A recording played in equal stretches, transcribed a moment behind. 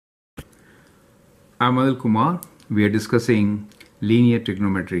I'm Anil Kumar. We are discussing linear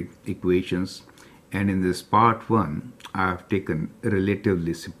trigonometric equations, and in this part 1 I have taken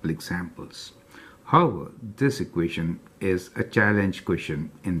relatively simple examples. However, this equation is a challenge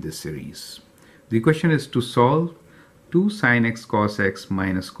question in this series. The question is to solve 2 sin x cos x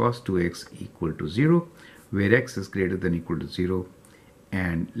minus cos 2x equal to 0, where x is greater than or equal to 0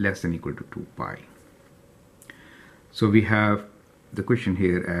 and less than or equal to 2 pi. So we have the question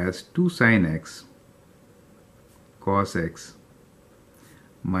here as 2 sin x cos x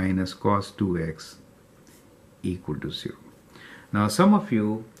minus cos 2x equal to 0. Now some of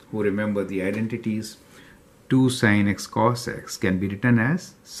you who remember the identities, 2 sin x cos x can be written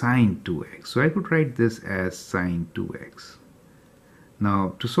as sin 2x. So I could write this as sin 2x.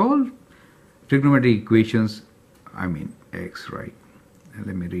 Now to solve trigonometric equations, x, right? And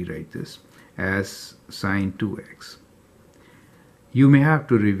let me rewrite this as sin 2x. You may have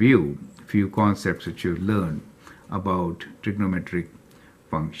to review a few concepts that you've learned about trigonometric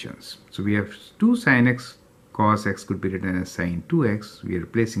functions. So we have 2 sin x cos x could be written as sin 2x. We are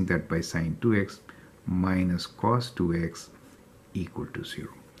replacing that by sin 2x minus cos 2x equal to 0.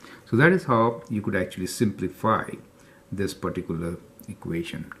 So that is how you could actually simplify this particular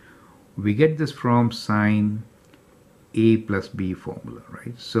equation. We get this from sin a plus b formula,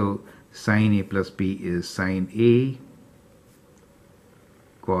 right? So sin a plus b is sin a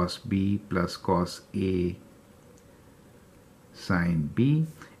cos b plus cos a sin b,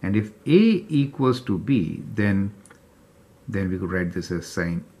 and if a equals to b, then we could write this as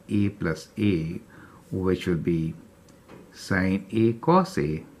sin a plus a, which will be sin a cos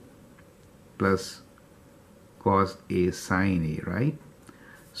a plus cos a sin a, right?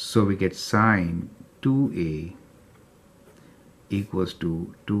 So we get sin 2a equals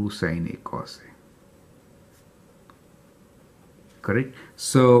to 2 sin a cos a. Correct?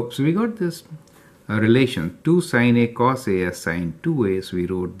 So we got this relation 2 sin a cos a as sin 2a. So we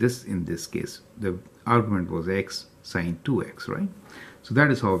wrote this in this case. The argument was x sin 2x, right? So that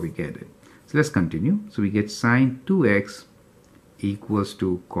is how we get it. So let's continue. So we get sin 2x equals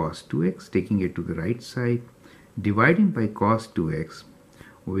to cos 2x, taking it to the right side, dividing by cos 2x,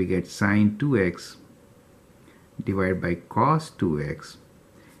 we get sin 2x divided by cos 2x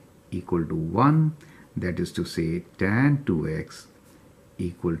equal to 1. That is to say tan 2x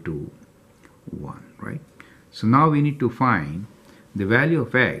equal to 1, right? So now we need to find the value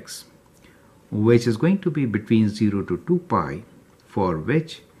of x, which is going to be between 0 to 2 pi, for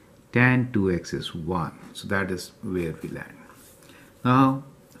which tan 2x is 1. So that is where we land. Now,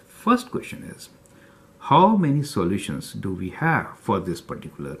 first question is, how many solutions do we have for this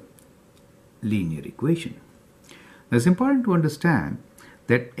particular linear equation? Now, it's important to understand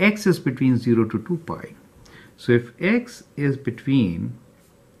that x is between 0 to 2 pi. So if x is between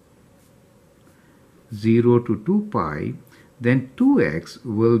 0 to 2 pi, then 2x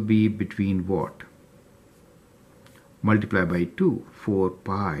will be between what? Multiply by 2, 4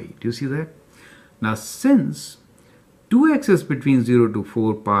 pi. Do you see that? Now since 2x is between 0 to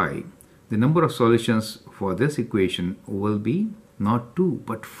 4 pi, the number of solutions for this equation will be not 2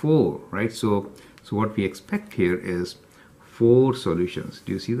 but 4, right? So what we expect here is 4 solutions.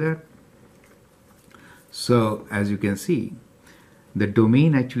 Do you see that? So as you can see, the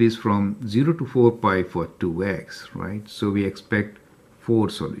domain actually is from 0 to 4 pi for 2x, right? So we expect 4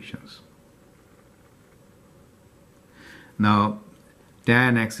 solutions. Now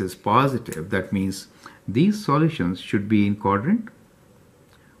tan x is positive. That means these solutions should be in quadrant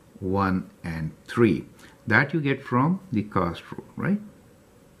 1 and 3. That you get from the cast rule, right?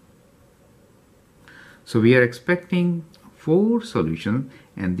 So we are expecting 4 solutions,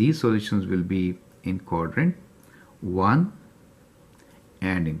 and these solutions will be in quadrant 1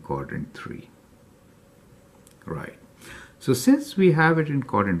 and in quadrant 3, right? So since we have it in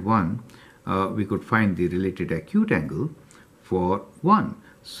quadrant 1, we could find the related acute angle for 1.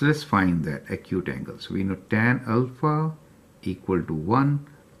 So let's find that acute angle. So we know tan alpha equal to 1,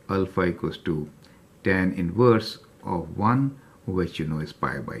 alpha equals to tan inverse of 1, which you know is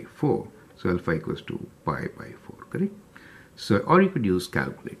pi by 4. So alpha equals to pi by 4, correct? So, or you could use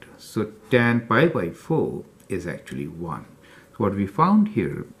calculator. So tan pi by 4 is actually 1. So what we found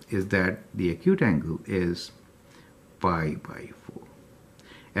here is that the acute angle is pi by 4.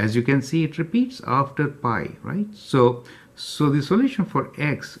 As you can see, it repeats after pi, right? So the solution for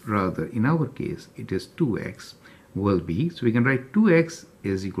x, rather in our case it is 2x, will be, so we can write 2x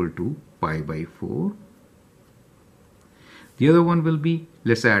is equal to pi by 4. The other one will be,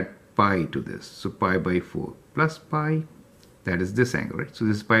 let's add pi to this. So pi by 4 plus pi, that is this angle, right? So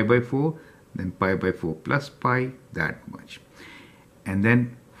this is pi by 4, then pi by 4 plus pi, that much. And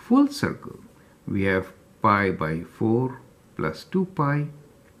then full circle, we have pi by 4 plus 2 pi,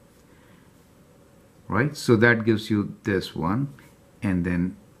 right? So that gives you this one, and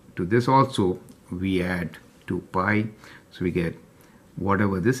then to this also we add 2 pi, so we get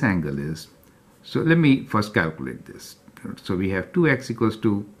whatever this angle is. So let me first calculate this. So we have 2x equals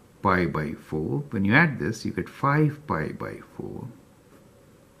to pi by 4. When you add this, you get 5 pi by 4.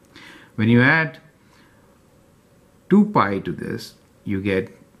 When you add 2 pi to this, you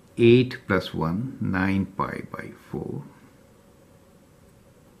get 8 plus 1, 9 pi by 4.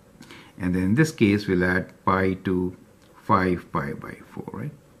 And then in this case, we'll add pi to 5 pi by 4,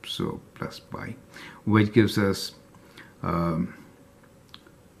 right? So plus pi, which gives us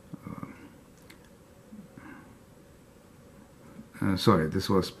sorry, this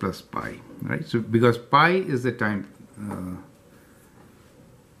was plus pi, right? So because pi is the time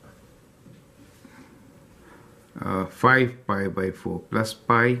 5 pi by 4 plus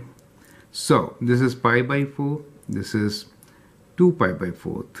pi. So this is pi by 4, this is 2 pi by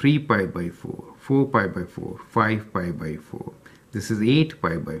 4, 3 pi by 4, 4 pi by 4, 5 pi by 4. This is 8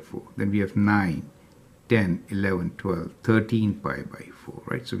 pi by 4. Then we have 9, 10, 11, 12, 13 pi by 4,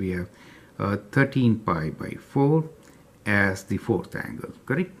 right? So we have 13 pi by 4 as the fourth angle,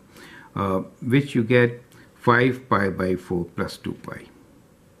 correct? Which you get 5 pi by 4 plus 2 pi.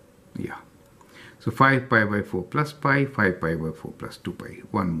 Yeah. So 5 pi by 4 plus pi, 5 pi by 4 plus 2 pi.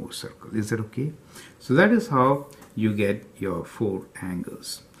 One more circle. Is that okay? So that is how you get your 4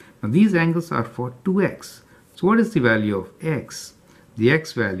 angles. Now these angles are for 2x. So what is the value of x? The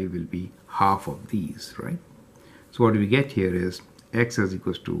x value will be half of these, right? So what we get here is x is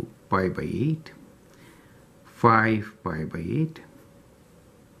equals to pi by 8, 5 pi by 8,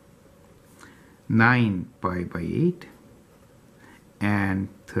 9 pi by 8, and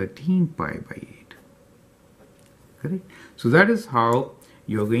 13 pi by 8. Correct? So that is how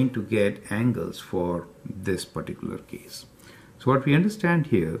you're going to get angles for this particular case. So what we understand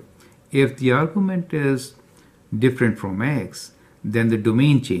here, if the argument is different from x, then the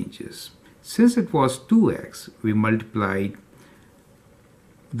domain changes. Since it was 2x, we multiplied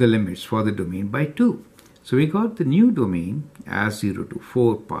the limits for the domain by 2. So we got the new domain as 0 to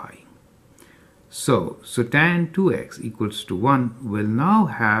 4 pi. So tan 2x equals to 1 will now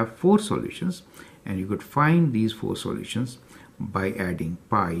have 4 solutions, and you could find these 4 solutions by adding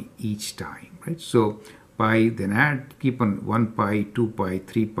pi each time, right? So pi, then add, keep on 1 pi, 2 pi,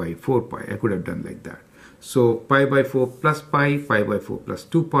 3 pi, 4 pi. I could have done like that. So pi by 4 plus pi, pi by 4 plus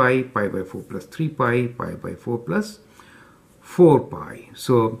 2 pi, pi by 4 plus 3 pi, pi by 4 plus 4 pi.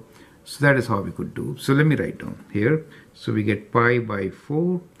 So that is how we could do. So let me write down here. So we get pi by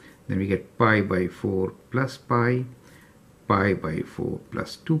 4, then we get pi by 4 plus pi, pi by 4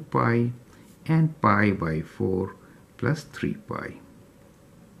 plus 2 pi, and pi by 4 plus 3 pi.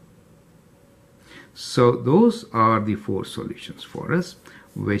 So those are the 4 solutions for us,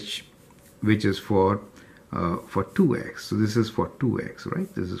 which is for 2x. So this is for 2x,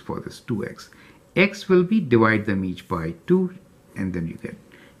 right? This is for this 2x. X will be divide them each by 2, and then you get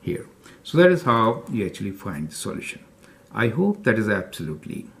here. So that is how you actually find the solution. I hope that is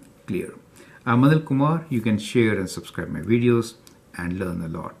absolutely clear. I'm Anil Kumar. You can share and subscribe my videos and learn a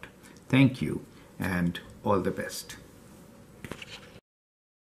lot. Thank you and all the best.